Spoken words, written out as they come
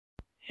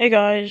Hey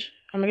guys,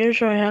 I'm going to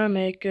show you how to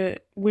make a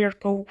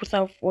weird code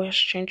without voice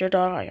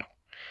changer.io.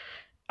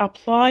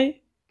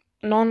 Apply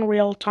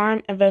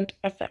non-real-time event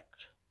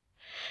effect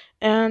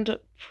and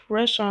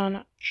press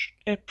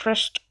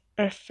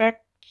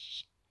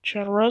effects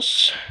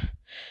chorus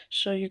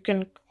so you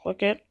can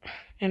click it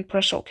and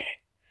press OK.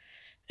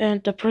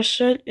 And the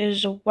preset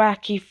is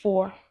wacky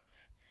 4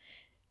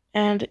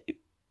 and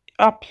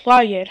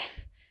apply it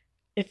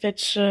if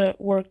it's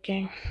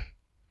working.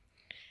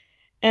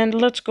 And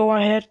let's go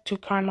ahead to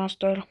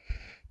KineMaster.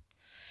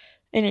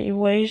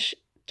 Anyways,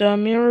 the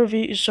mirror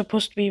V is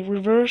supposed to be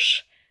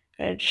reverse,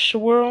 edge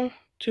swirl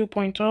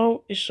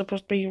 2.0 is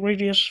supposed to be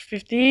radius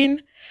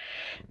 15,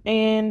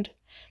 and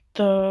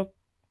the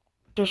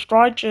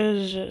stretch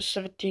is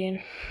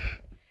 17.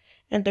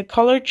 And the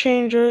color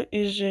changer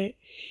is a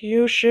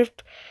hue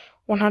shift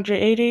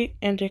 180,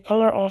 and the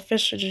color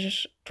office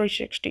is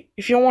 360.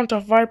 If you want a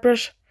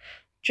Vibrance,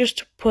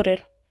 just put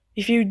it.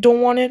 If you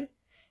don't want it,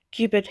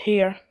 keep it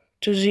here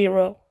to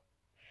 0.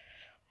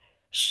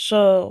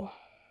 So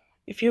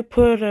if you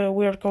put a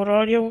weird code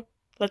audio,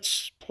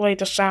 let's play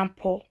the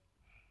sample.